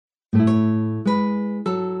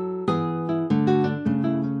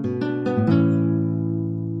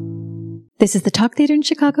This is the Talk Theater in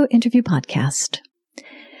Chicago interview podcast.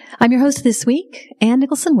 I'm your host this week, Ann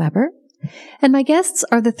Nicholson Weber, and my guests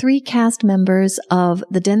are the three cast members of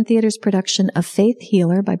the Den Theater's production of Faith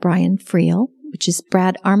Healer by Brian Friel, which is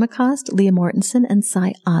Brad Armacost, Leah Mortensen, and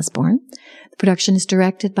Cy Osborne. The production is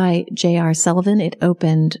directed by J.R. Sullivan. It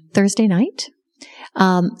opened Thursday night.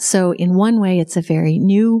 So in one way, it's a very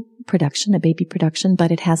new production, a baby production,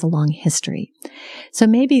 but it has a long history. So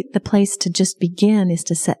maybe the place to just begin is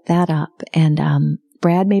to set that up. And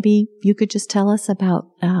Brad, maybe you could just tell us about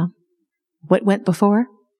what went before?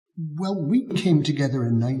 Well, we came together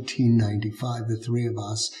in 1995, the three of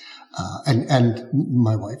us, and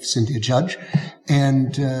my wife, Cynthia Judge, and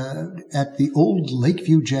at the old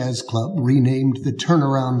Lakeview Jazz Club, renamed the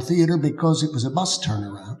Turnaround Theater because it was a bus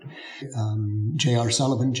turnaround. J.R.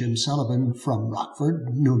 Sullivan, Jim Sullivan from Rockford,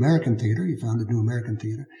 New American Theater, he founded New American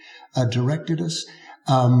Theater, directed us.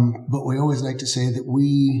 But we always like to say that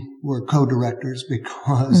we were co-directors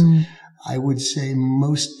because I would say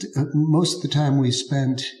most of the time we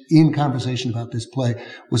spent in conversation about this play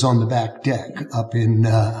was on the back deck up in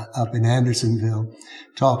Andersonville,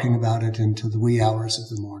 talking about it into the wee hours of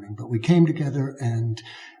the morning. But we came together, and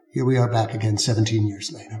here we are back again 17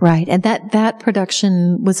 years later. Right. And that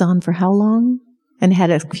production was on for how long? And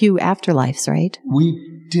had a few afterlives, right?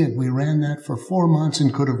 We did. We ran that for 4 months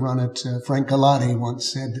and could have run it. Frank Galati once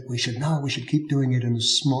said that we should keep doing it in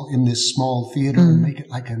this small theater and make it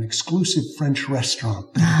like an exclusive French restaurant.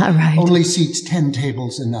 Right. Only seats 10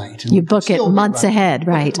 tables a night. And you book it months ahead,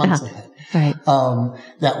 right? Months ahead. Right.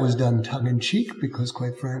 That was done tongue-in-cheek because,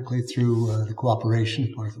 quite frankly, through the cooperation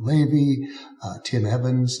of Martha Levy, Tim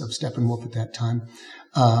Evans of Steppenwolf at that time,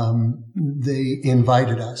 they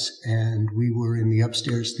invited us, and we were in the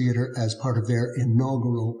upstairs theater as part of their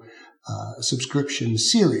inaugural subscription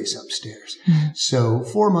series upstairs. So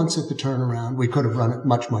 4 months at the Turnaround. We could have run it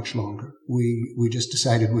much, much longer. We just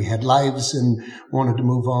decided we had lives and wanted to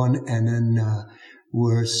move on, and then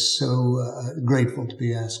we're so grateful to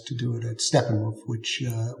be asked to do it at Steppenwolf,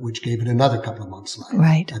 which gave it another couple of months life.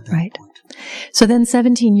 Right, at that right. point. So then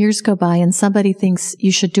 17 years go by and somebody thinks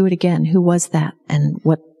you should do it again. Who was that? And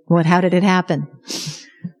how did it happen?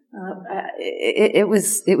 It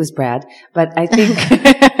was Brad, but I think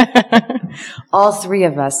all three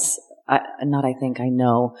of us, I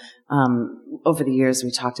know, over the years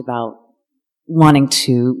we talked about wanting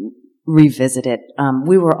to revisit it.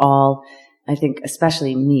 We were all, I think,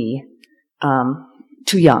 especially me,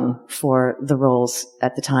 too young for the roles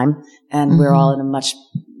at the time, and we're all in a much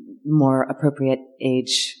more appropriate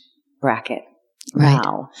age bracket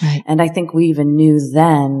now. Right. And I think we even knew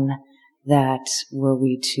then that were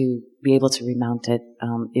we to be able to remount it,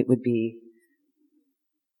 it would be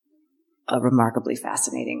a remarkably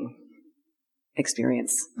fascinating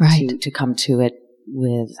experience to come to it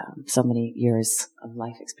with so many years of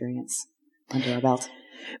life experience under our belt.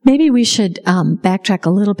 Maybe we should backtrack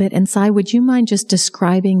a little bit. And Cy, would you mind just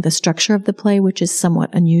describing the structure of the play, which is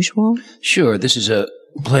somewhat unusual? Sure. This is a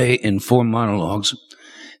play in 4 monologues.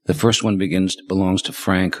 The first one belongs to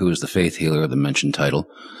Frank, who is the faith healer of the mentioned title.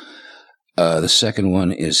 The second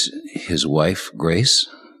one is his wife, Grace,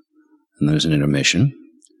 and there's an intermission.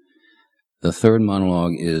 The third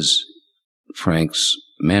monologue is Frank's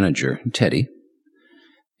manager, Teddy,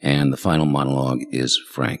 and the final monologue is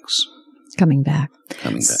Frank's. Coming back.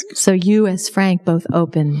 So you as Frank both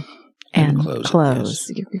open and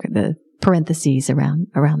close. Yes. The parentheses around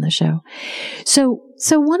the show. So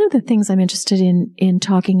one of the things I'm interested in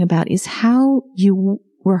talking about is how you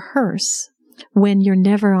rehearse when you're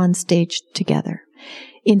never on stage together.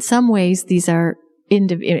 In some ways, these are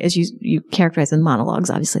as you characterize them, monologues,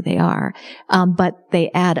 obviously they are, but they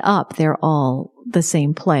add up. They're all the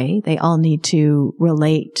same play. They all need to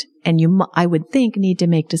relate, and I would think, need to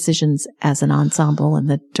make decisions as an ensemble, and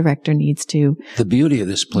the director needs to. The beauty of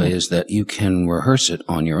this play is that you can rehearse it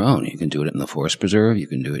on your own. You can do it in the forest preserve, you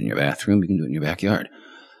can do it in your bathroom, you can do it in your backyard.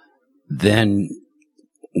 Then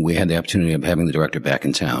we had the opportunity of having the director back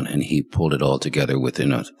in town, and he pulled it all together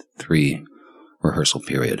within a 3 rehearsal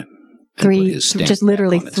period. Just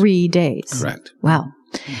literally 3 days. Correct. Wow.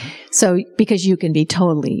 Mm-hmm. So, because you can be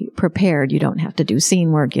totally prepared, you don't have to do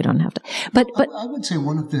scene work. You don't have to. But I would say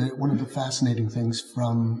one of the fascinating things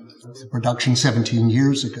from the production 17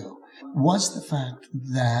 years ago was the fact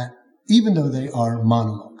that even though they are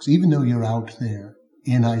monologues, even though you're out there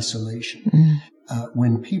in isolation,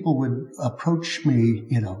 when people would approach me,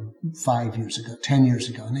 5 years ago, 10 years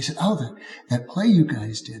ago, and they said, "Oh, that play you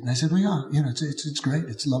guys did," and I said, "Well, yeah, it's great,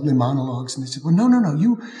 it's lovely monologues," and they said, "Well, no,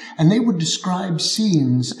 you," and they would describe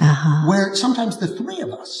scenes where sometimes the three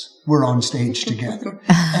of us were on stage together,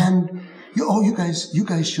 and you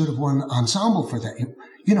guys should have won ensemble for that.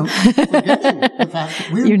 Forgetting the fact that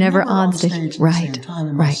we're You're never on on stage. at the Right. same time.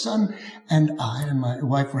 And my son and I and my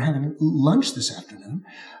wife were having lunch this afternoon.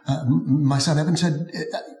 My son Evan said,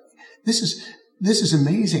 "This is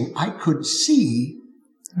amazing. I could see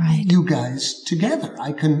you guys together.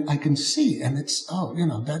 I can see, and it's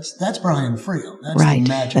that's Brian Friel. That's the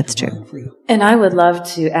magic of Brian Friel." And I would love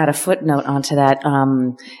to add a footnote onto that.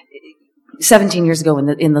 17 years ago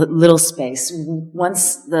in the little space,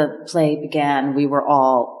 once the play began, we were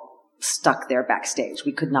all stuck there backstage.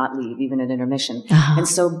 We could not leave, even at intermission. Uh-huh. And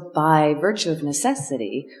so by virtue of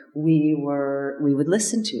necessity, we would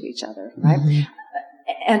listen to each other, right? Mm-hmm.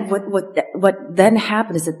 And what then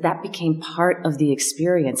happened is that became part of the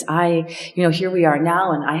experience. Here we are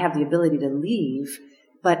now, and I have the ability to leave,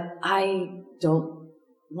 but I don't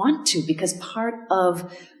want to, because part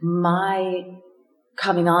of my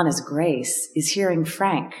coming on as Grace is hearing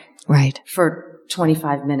Frank for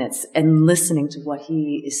 25 minutes and listening to what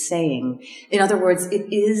he is saying. In other words,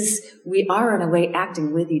 we are in a way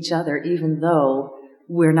acting with each other, even though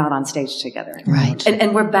we're not on stage together. Right.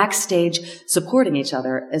 And we're backstage supporting each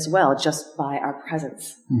other as well, just by our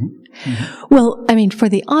presence. Mm-hmm. Mm-hmm. Well, I mean, for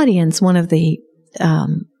the audience, one of the,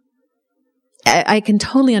 I can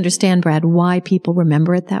totally understand, Brad, why people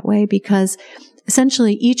remember it that way, because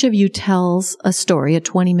essentially each of you tells a story, a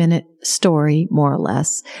 20-minute story, more or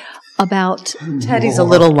less, about Teddy's a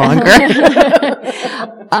little longer.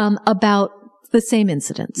 About the same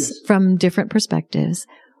incidents from different perspectives,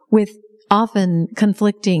 with often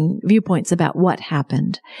conflicting viewpoints about what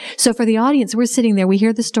happened. So for the audience, we're sitting there, we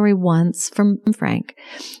hear the story once from Frank,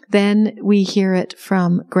 then we hear it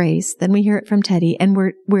from Grace, then we hear it from Teddy, and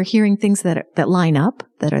we're hearing things that line up,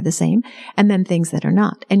 that are the same, and then things that are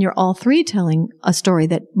not. And you're all three telling a story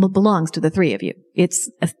that belongs to the three of you. It's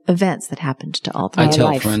events that happened to all three. I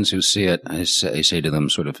tell friends who see it, I say to them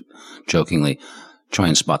sort of jokingly, try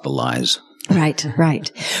and spot the lies. Right,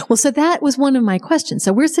 right. Well, so that was one of my questions.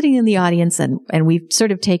 So we're sitting in the audience and we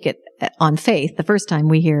sort of take it on faith the first time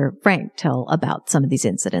we hear Frank tell about some of these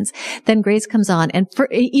incidents. Then Grace comes on, and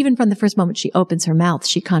even from the first moment she opens her mouth,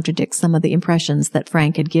 she contradicts some of the impressions that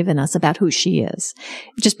Frank had given us about who she is,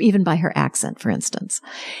 just even by her accent, for instance.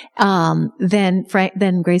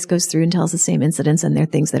 Then Grace goes through and tells the same incidents, and there are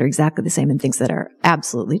things that are exactly the same and things that are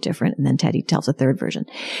absolutely different. And then Teddy tells a third version.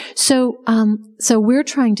 So we're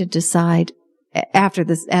trying to decide after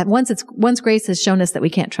this, once Grace has shown us that we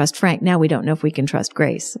can't trust Frank, now we don't know if we can trust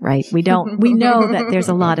Grace, right? We know that there's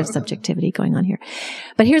a lot of subjectivity going on here.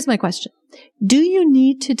 But here's my question. Do you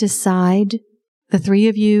need to decide, the three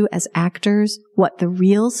of you as actors, what the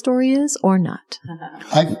real story is or not?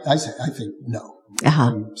 I think no.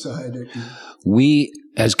 Uh-huh. We,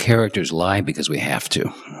 as characters, lie because we have to.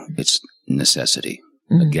 It's necessity.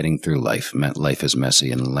 Mm-hmm. Getting through life. Life is messy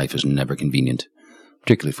and life is never convenient,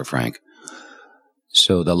 particularly for Frank.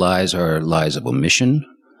 So the lies are lies of omission,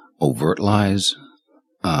 overt lies,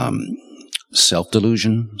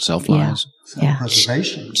 self-delusion, self-lies. Yeah.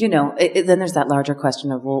 Self-preservation. Then there's that larger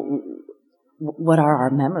question of, well, what are our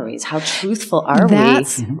memories? How truthful are we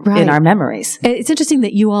in our memories? It's interesting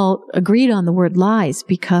that you all agreed on the word lies,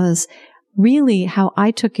 because really how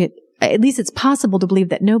I took it, at least it's possible to believe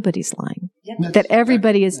that nobody's lying. Yep. That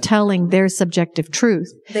everybody is telling their subjective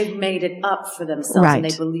truth. They've made it up for themselves, and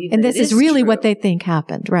they believe and that this is really true. What they think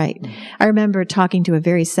happened, right? Mm-hmm. I remember talking to a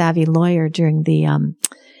very savvy lawyer during the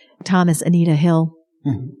Thomas Anita Hill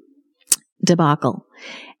debacle,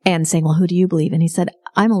 and saying, well, who do you believe? And he said,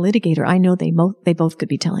 I'm a litigator. I know they both could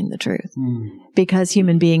be telling the truth, because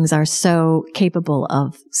human beings are so capable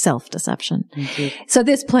of self-deception. So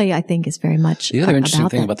this play, I think, is very much the other interesting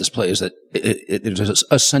thing about this play is that there's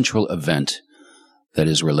a central event that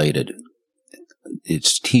is related.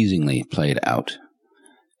 It's teasingly played out,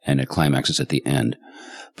 and it climaxes at the end.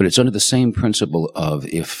 But it's under the same principle of,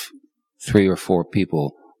 if 3 or 4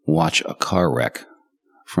 people watch a car wreck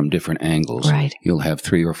from different angles, you'll have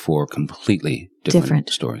 3 or 4 completely different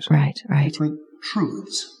stories. Right. Different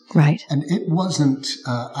truths. Right. And it wasn't,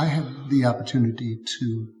 I had the opportunity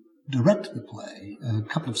to direct the play a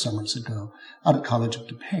couple of summers ago out at College of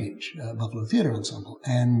DuPage, Buffalo Theater Ensemble.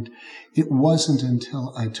 And it wasn't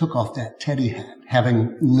until I took off that Teddy hat,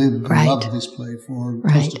 having lived and loved this play for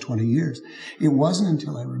close to 20 years, it wasn't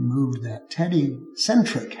until I removed that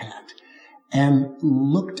Teddy-centric hat and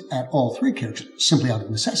looked at all 3 characters simply out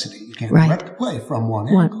of necessity. You can't direct a play from one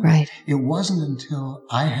angle. It wasn't until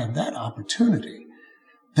I had that opportunity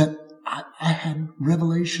that I had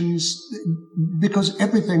revelations, because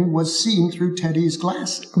everything was seen through Teddy's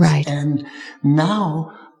glasses. Right. And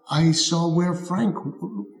now I saw where Frank,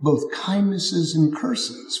 both kindnesses and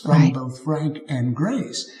curses from both Frank and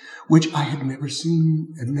Grace, which I had never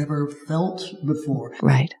seen and never felt before.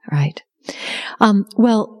 Right.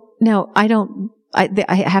 Well, now I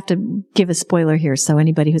have to give a spoiler here. So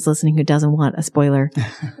anybody who's listening who doesn't want a spoiler,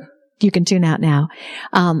 you can tune out now.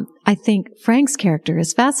 I think Frank's character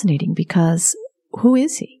is fascinating because who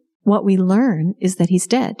is he? What we learn is that he's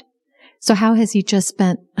dead. So how has he just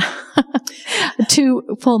spent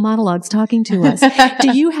 2 full monologues talking to us?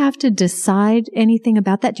 Do you have to decide anything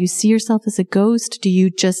about that? Do you see yourself as a ghost? Do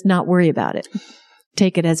you just not worry about it?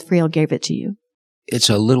 Take it as Friel gave it to you?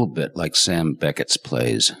 It's a little bit like Sam Beckett's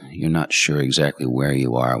plays. You're not sure exactly where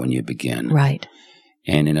you are when you begin. Right.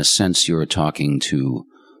 And in a sense, you're talking to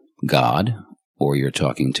God, or you're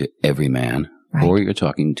talking to every man, or you're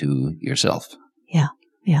talking to yourself.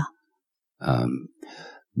 Yeah.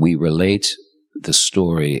 We relate the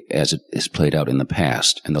story as it is played out in the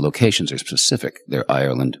past, and the locations are specific. They're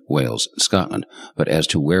Ireland, Wales, Scotland. But as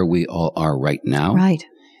to where we all are right now,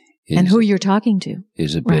 and who you're talking to,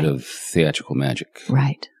 is a bit of theatrical magic.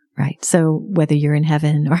 Right. So whether you're in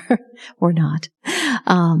heaven or not,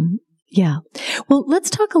 yeah. Well, let's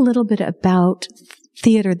talk a little bit about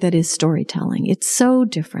theater that is storytelling. It's so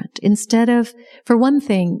different. Instead of, for one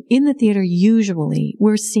thing, in the theater, usually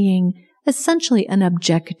we're seeing essentially an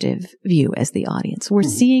objective view as the audience. We're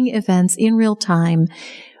seeing events in real time.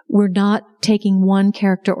 We're not taking one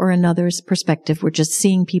character or another's perspective. We're just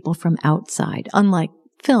seeing people from outside, unlike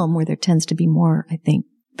film where there tends to be more, I think,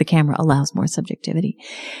 the camera allows more subjectivity.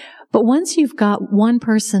 But once you've got one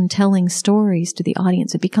person telling stories to the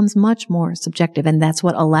audience, it becomes much more subjective. And that's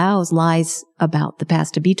what allows lies about the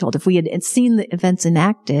past to be told. If we had seen the events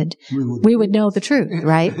enacted, we would know the truth,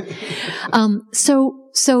 right?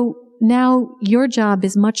 So now your job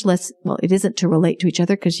is much less, well, it isn't to relate to each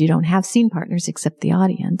other because you don't have scene partners except the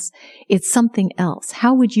audience. It's something else.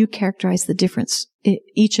 How would you characterize the difference,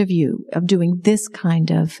 each of you, of doing this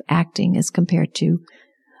kind of acting as compared to,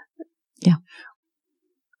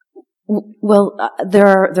 Well,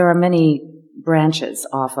 there are many branches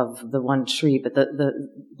off of the one tree, but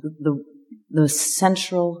the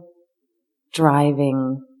central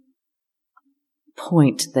driving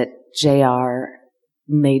point that JR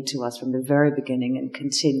made to us from the very beginning and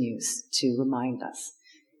continues to remind us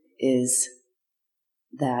is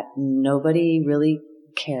that nobody really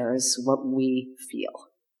cares what we feel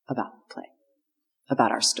about the play,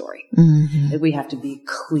 about our story. That we have to be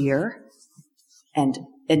clear and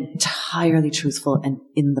entirely truthful and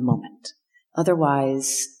in the moment.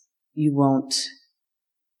 Otherwise, you won't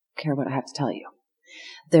care what I have to tell you.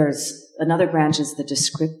 There's another branch is the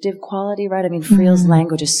descriptive quality, right? I mean, Friel's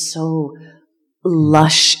language is so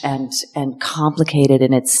lush and complicated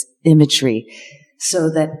in its imagery. So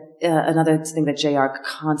that another thing that JR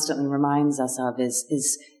constantly reminds us of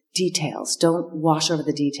is details. Don't wash over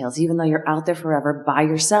the details. Even though you're out there forever by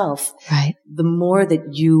yourself, the more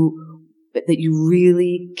that you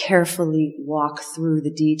really carefully walk through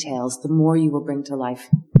the details, the more you will bring to life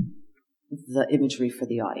the imagery for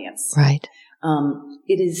the audience. Right.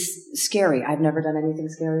 It is scary. I've never done anything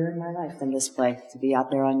scarier in my life than this play, to be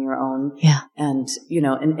out there on your own. Yeah. And,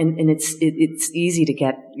 and it's easy to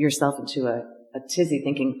get yourself into a tizzy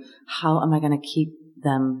thinking, how am I going to keep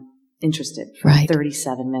them interested for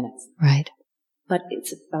 37 minutes? Right. But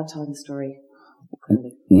it's about telling the story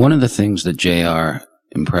clearly. One of the things that JR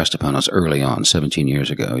impressed upon us early on, 17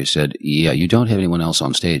 years ago, he said, yeah, you don't have anyone else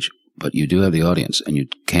on stage, but you do have the audience, and you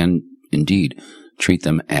can indeed treat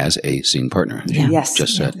them as a scene partner, as you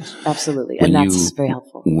just said. Yes, absolutely. And that's very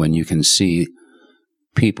helpful. When you can see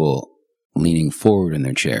people leaning forward in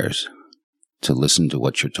their chairs to listen to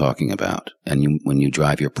what you're talking about, and when you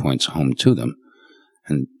drive your points home to them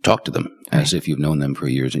and talk to them as if you've known them for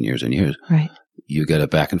years and years and years, you get a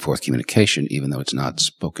back and forth communication, even though it's not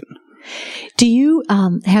spoken. Do you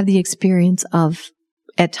have the experience of,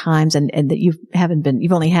 at times, and that you've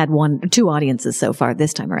only had 2 audiences so far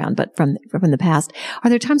this time around, but from the past, are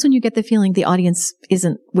there times when you get the feeling the audience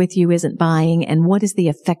isn't with you, isn't buying, and what is the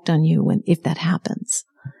effect on you if that happens?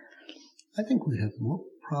 I think we have more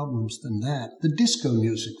problems than that. The disco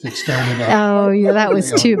music that started out. Oh, yeah, that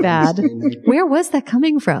was too bad. Where was that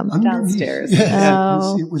coming from? Downstairs.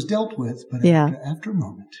 It was dealt with, but after a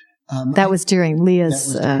moment. That was during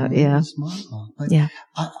Leah's, Leah's monologue. But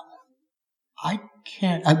I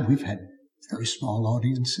can't, we've had very small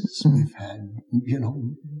audiences. We've had,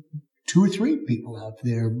 2 or 3 people out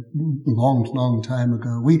there long time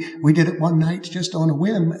ago. We did it one night just on a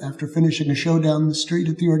whim after finishing a show down the street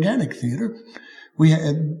at the Organic Theater. We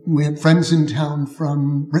had friends in town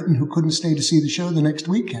from Britain who couldn't stay to see the show the next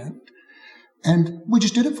weekend. And we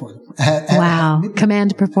just did it for them. Wow.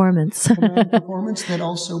 Command performance. Command performance that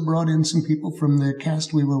also brought in some people from the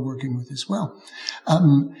cast we were working with as well.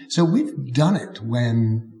 So we've done it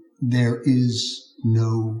when there is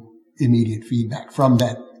no immediate feedback from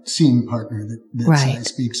that scene partner that Right. Cy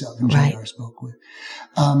speaks of and Right. JR spoke with.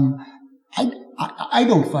 I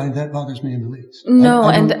don't find that bothers me in the least. No,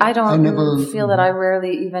 I I don't never feel that I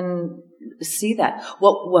rarely even see that.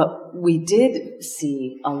 What we did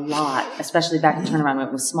see a lot, especially back in Turnaround when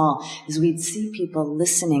it was small, is we'd see people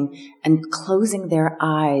listening and closing their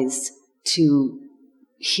eyes to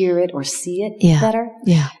hear it or see it Yeah. better.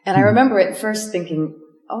 Yeah. And I remember at first thinking,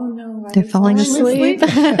 oh no, are They're they falling asleep.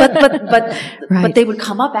 but Right. they would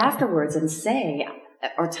come up afterwards and say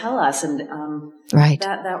or tell us, and Right.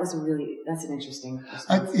 that was that's an interesting.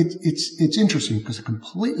 It's interesting because I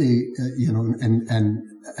completely, and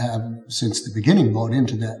have since the beginning bought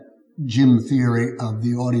into that Jim theory of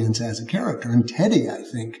the audience as a character. And Teddy, I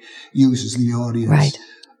think, uses the audience Right.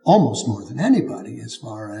 almost more than anybody as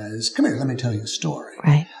far as, come here, let me tell you a story.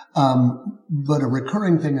 Right. But a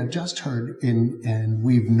recurring thing I've just heard and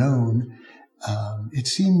we've known, it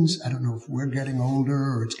seems, I don't know if we're getting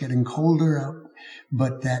older or it's getting colder out,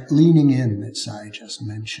 but that leaning in that Cy just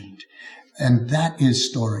mentioned, and that is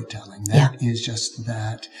storytelling. That is just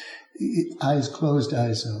that. Eyes closed,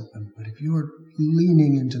 eyes open. But if you're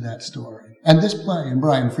leaning into that story, and this play, and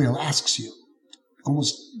Brian Friel asks you,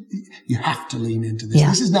 almost, you have to lean into this. Yeah.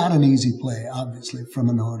 This is not an easy play, obviously, from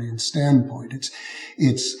an audience standpoint.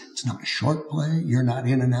 It's not a short play. You're not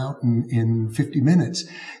in and out in 50 minutes.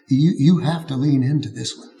 You have to lean into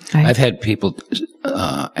this one. Right. I've had people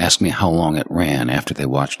ask me how long it ran after they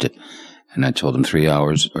watched it, and I told them 3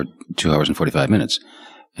 hours or 2 hours and 45 minutes,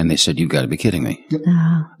 and they said, "You've got to be kidding me."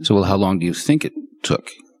 So, well, how long do you think it took?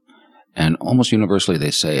 And almost universally,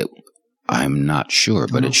 they say, "I'm not sure,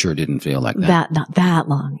 but it sure didn't feel like that." Not that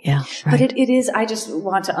long. Yeah. Right. But it is, I just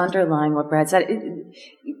want to underline what Brad said.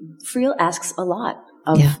 Friel asks a lot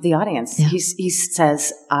of Yeah. the audience. Yeah. He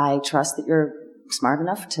says, I trust that you're smart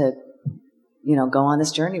enough to, go on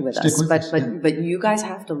this journey with Stick us. with us, But you guys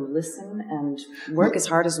have to listen and work as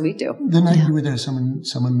hard as we do. The night you were there,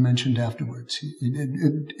 someone mentioned afterwards,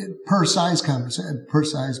 per Cy's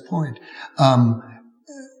point,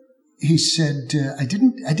 he said, I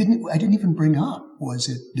didn't even bring up,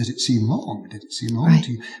 does it seem long? Did it seem long Right.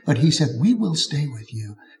 to you? But he said, we will stay with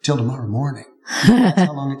you till tomorrow morning. That's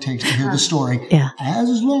how long it takes to hear the story. Yeah.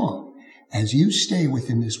 As long as you stay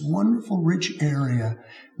within this wonderful, rich area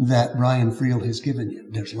that Brian Friel has given you.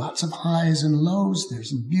 There's lots of highs and lows.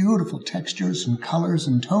 There's beautiful textures and colors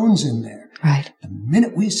and tones in there. Right. The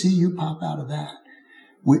minute we see you pop out of that,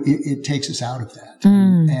 it takes us out of that.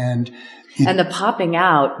 And the popping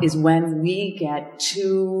out is when we get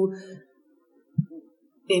too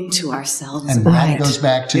into ourselves. And that goes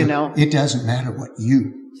back to, it doesn't matter what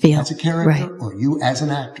you Feel. as a character or you as an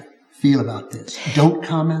actor feel about this. Don't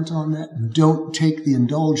comment on that. Don't take the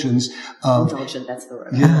indulgence of... Indulgent, that's the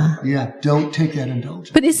word. Yeah, don't take that indulgence.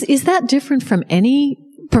 But is that different from any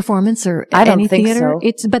performance or I don't any think theater?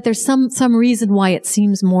 so. But there's some reason why it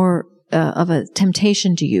seems more of a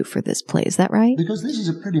temptation to you for this play. Is that right? Because this is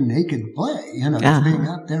a pretty naked play, it's being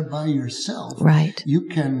out there by yourself. Right. You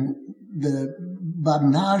can, the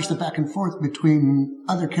badinage, the back and forth between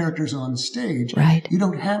other characters on stage. Right. You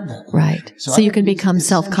don't have that. Right. So you can become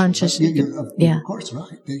self-conscious. You're of course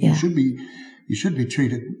right. You should be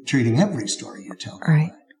treating every story you tell.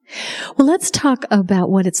 Right. Well, let's talk about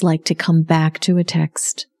what it's like to come back to a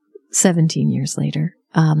text 17 years later.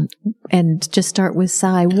 And just start with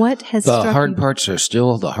Cy. What has The struck hard you? parts are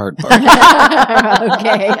still the hard parts.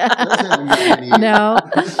 Okay. No.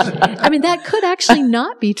 I mean, that could actually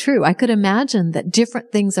not be true. I could imagine that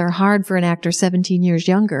different things are hard for an actor 17 years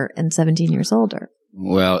younger and 17 years older.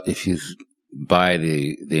 Well, if you buy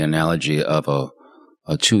the analogy of a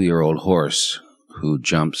 2-year-old horse who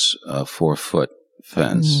jumps a 4-foot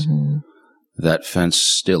fence, that fence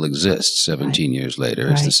still exists 17 years later.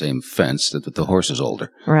 It's the same fence that the horse is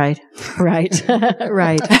older. Right. Right.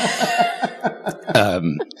 Right.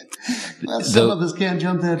 Well, some of us can't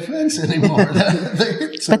jump that fence anymore.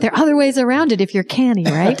 But there are other ways around it if you're canny,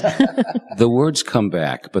 right? The words come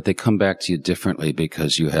back, but they come back to you differently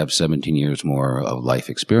because you have 17 years more of life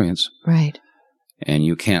experience. Right. And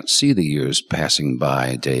you can't see the years passing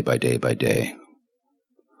by day by day by day.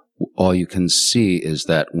 All you can see is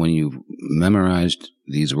that when you've memorized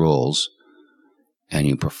these roles and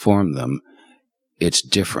you perform them, it's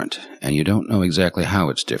different. And you don't know exactly how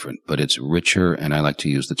it's different, but it's richer, and I like to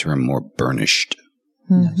use the term more burnished.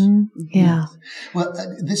 Mm-hmm. Yeah. Well,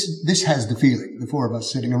 this has the feeling, the four of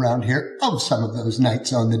us sitting around here, of some of those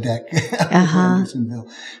nights on the deck at Andersonville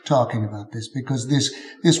talking about this, because this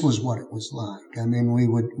was what it was like. I mean, we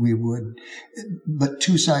would, but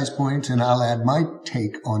two size points, and I'll add my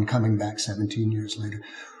take on coming back 17 years later.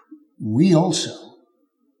 We also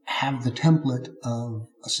have the template of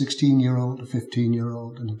a 16-year-old, a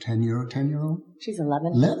 15-year-old, and a 10-year-old. She's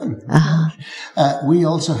 11. 11. We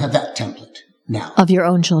also have that template now. Of your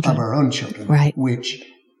own children. Of our own children. Right. Which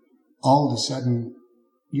all of a sudden,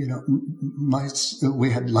 you know,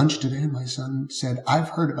 we had lunch today and my son said, I've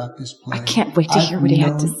heard about this play. I can't wait to hear what he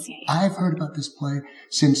had to say. I've heard about this play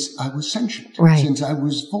since I was sentient. Right. Since I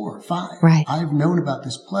was 4 or 5. Right. I've known about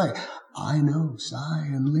this play. I know Cy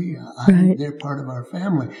and Leah. They're part of our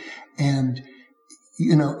family. And,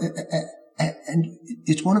 you know, and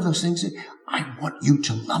it's one of those things that I want you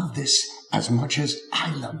to love this as much as I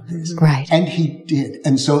love this. Right. And he did.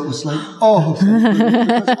 And so it was like,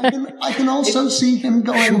 I can also see him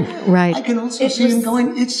going. Right. I can also see him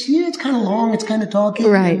going, it's kind of long, it's kind of talky.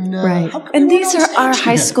 Right, right. And these are our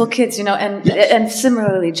high school kids, you know, and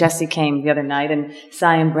similarly, Jessie came the other night, and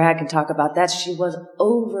Cy and Brad can talk about that. She was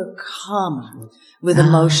overcome with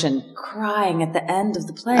emotion, crying at the end of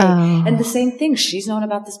the play. And the same thing, she's known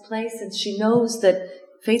about this play since she knows that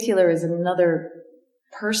Faith Healer is another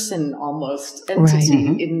person, almost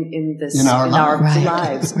entity in our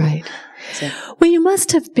lives. Right. So. Well, you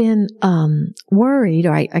must have been worried,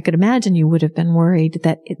 or I could imagine you would have been worried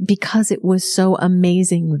that because it was so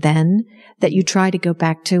amazing then, that you try to go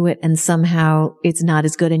back to it and somehow it's not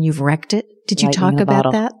as good and you've wrecked it. Did you talk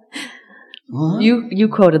about that? What? You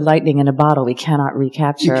quoted lightning in a bottle. We cannot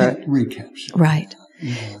recapture. You can't recapture. Right.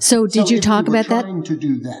 Yeah. So did you talk about that? Trying to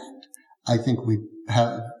do that, I think we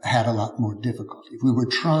have had a lot more difficulty. If we were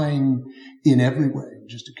trying in every way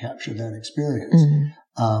just to capture that experience,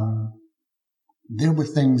 there were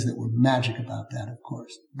things that were magic about that, of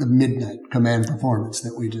course. The midnight command performance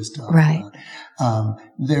that we just talked about.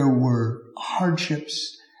 There were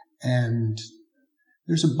hardships, and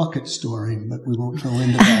there's a bucket story, but we won't go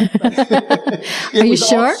into that. Are you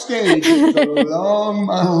sure? Off stage. It was a long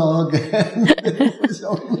monologue. It was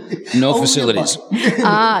no facilities.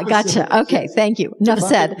 Gotcha. Okay, thank you. Enough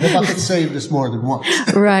said. The bucket saved us more than once.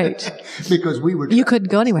 Right. Because we were. You couldn't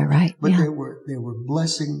go anywhere, right? But there were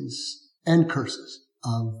blessings and curses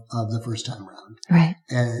of the first time around. Right.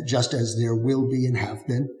 Just as there will be and have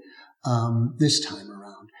been this time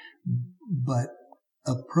around. But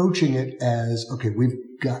approaching it as, okay, we've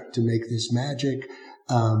got to make this magic.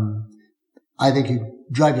 I think you'd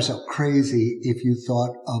drive yourself crazy if you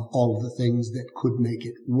thought of all of the things that could make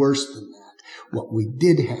it worse than that. What we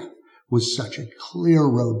did have was such a clear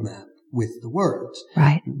roadmap with the words.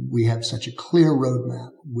 Right. We have such a clear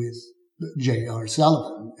roadmap with J.R.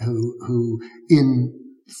 Sullivan, who in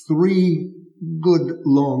 3 good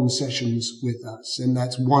long sessions with us, and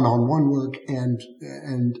that's one-on-one work and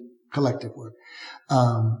collective work,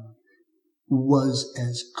 was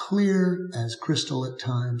as clear as crystal at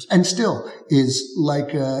times, and still is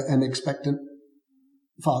like an expectant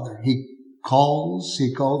father. He called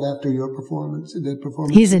after your performance.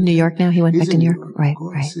 He's in New York now. He went back to New York. Right, of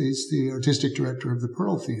course. Right. He's the artistic director of the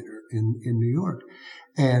Pearl Theater in New York,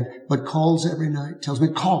 but calls every night, tells me,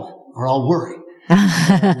 call it or I'll worry.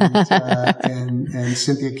 and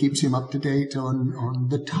Cynthia keeps him up to date on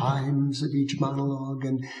the times of each monologue,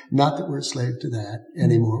 and not that we're a slave to that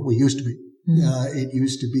anymore. We used to be. It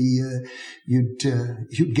used to be you'd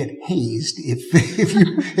get hazed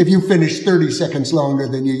if you finished 30 seconds longer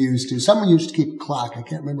than you used to. Someone used to keep a clock. I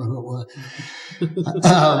can't remember who it was.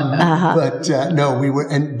 But no, we were,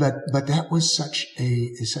 but that was such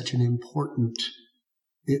an important.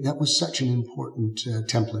 That was such an important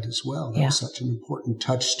template as well. That was such an important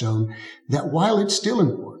touchstone that while it's still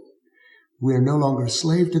important, we're no longer a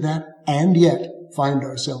slave to that, and yet find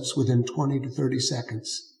ourselves within 20 to 30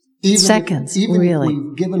 seconds. Even really. If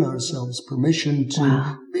we've given ourselves permission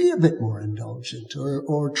to be a bit more indulgent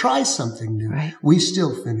or try something new, we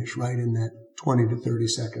still finish right in that 20 to 30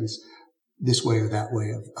 seconds, this way or that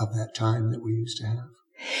way of that time that we used to have.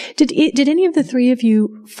 Did any of the 3 of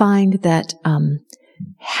you find that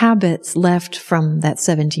habits left from that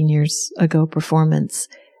 17 years ago performance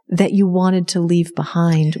that you wanted to leave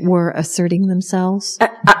behind were asserting themselves?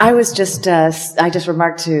 I was just, I just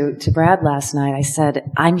remarked to Brad last night, I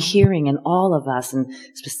said, I'm hearing in all of us, and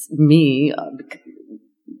me,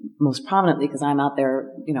 most prominently because I'm out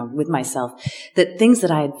there, you know, with myself, that things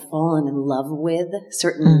that I had fallen in love with,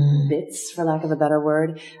 certain bits, for lack of a better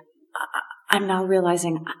word, I'm now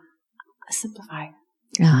realizing, simplify.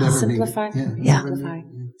 Never Simplify. needed. Yeah.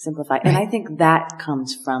 Simplify. And I think that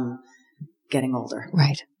comes from getting older.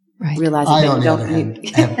 Right. Realizing I, that on you the other don't hand,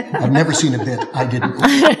 need. I've never seen a bit I didn't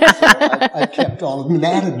like. So I kept all of them and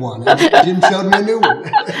added one. And Jim showed me a new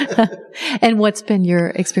one. And what's been your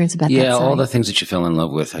experience about that? Yeah, all side? the things that you fell in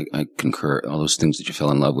love with, I concur. All those things that you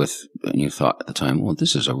fell in love with and you thought at the time, well,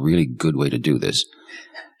 this is a really good way to do this,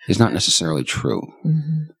 is not necessarily true.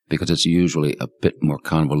 Because it's usually a bit more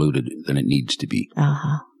convoluted than it needs to be.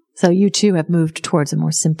 So you too have moved towards a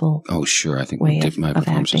more simple. Oh, sure. I think way my of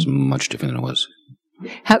performance is acting. much different than it was.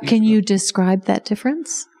 How can you describe that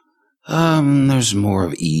difference? There's more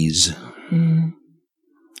of ease. And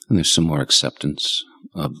there's some more acceptance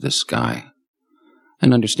of this guy.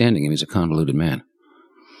 And understanding him. He's a convoluted man.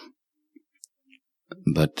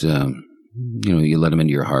 But, you let him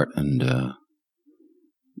into your heart and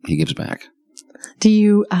he gives back. Do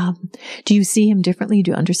you see him differently? Do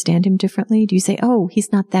you understand him differently? Do you say, oh,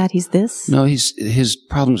 he's not that, he's this? No, his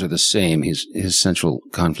problems are the same. His central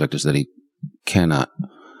conflict is that he cannot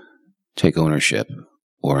take ownership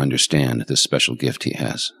or understand this special gift he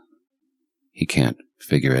has. He can't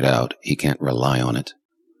figure it out. He can't rely on it.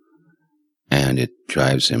 And it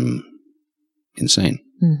drives him insane.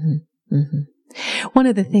 One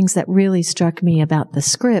of the things that really struck me about the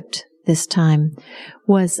script this time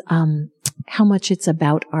was how much it's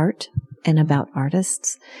about art and about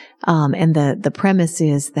artists. And the premise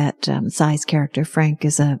is that Cy's character, Frank,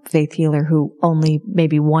 is a faith healer who only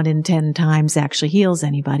maybe 1 in 10 times actually heals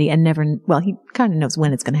anybody and never, he kind of knows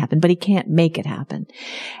when it's going to happen, but he can't make it happen.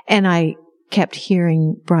 And I kept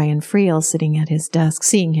hearing Brian Friel sitting at his desk,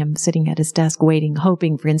 seeing him sitting at his desk, waiting,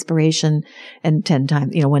 hoping for inspiration. And 10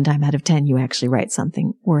 times, 1 time out of 10, you actually write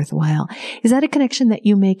something worthwhile. Is that a connection that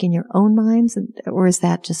you make in your own minds? Or is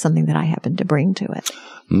that just something that I happen to bring to it?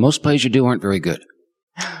 Most plays you do aren't very good.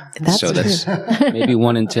 That's true. Maybe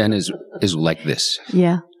 1 in 10 is like this.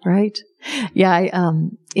 Yeah. Right. Yeah. I,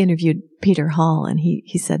 interviewed Peter Hall and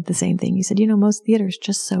he said the same thing. He said, most theater is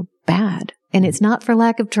just so bad. And it's not for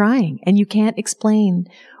lack of trying. And you can't explain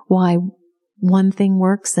why one thing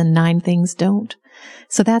works and 9 things don't.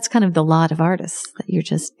 So that's kind of the lot of artists, that you're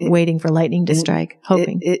just waiting for lightning to strike,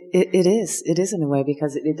 hoping. It is in a way,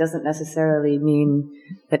 because it doesn't necessarily mean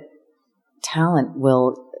that talent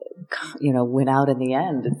will, win out in the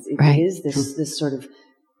end. It is this sort of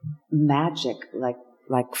magic,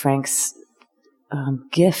 like Frank's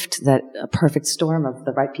gift, that a perfect storm of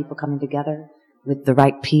the right people coming together with the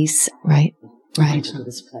right piece. Right. To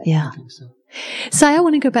this play. Yeah. I think so. So I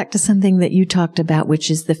want to go back to something that you talked about, which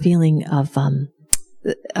is the feeling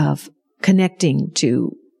of connecting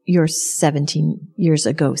to your 17 years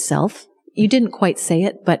ago self. You didn't quite say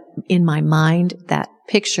it, but in my mind, that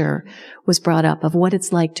picture was brought up of what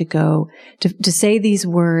it's like to go to say these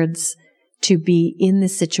words, to be in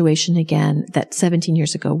this situation again that 17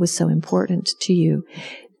 years ago was so important to you.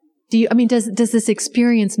 Does this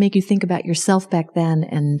experience make you think about yourself back then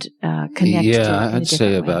and connect to it in a I'd say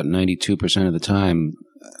different way? about 92% of the time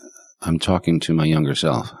I'm talking to my younger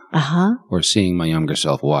self. Or seeing my younger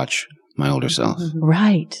self watch my older self.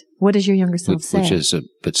 Right. What does your younger self say? Which is a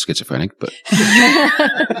bit schizophrenic, but...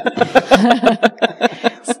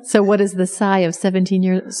 So what does the Cy of 17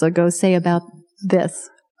 years ago say about this?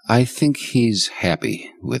 I think he's happy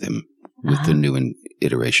with him, with the new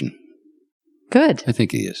iteration. Good. I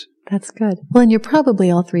think he is. That's good. Well, and you're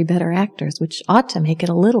probably all 3 better actors, which ought to make it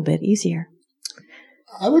a little bit easier.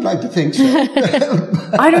 I would like to think so.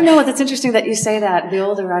 I don't know. It's interesting that you say that. The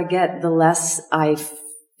older I get, the less I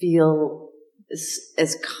feel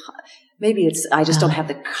maybe it's, I just don't have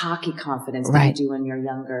the cocky confidence that you do when you're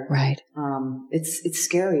younger. Right. It's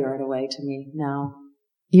scarier in a way to me now.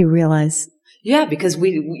 You realize. Yeah, because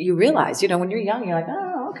you realize, when you're young, you're like,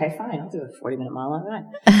 oh, okay, fine, I'll do a 40-minute monologue. Right.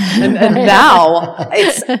 and now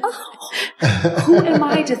it's, who am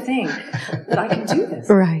I to think that I can do this?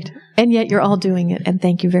 Right. And yet you're all doing it. And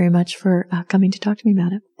thank you very much for coming to talk to me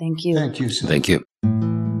about it. Thank you. Thank you, sir. Thank you.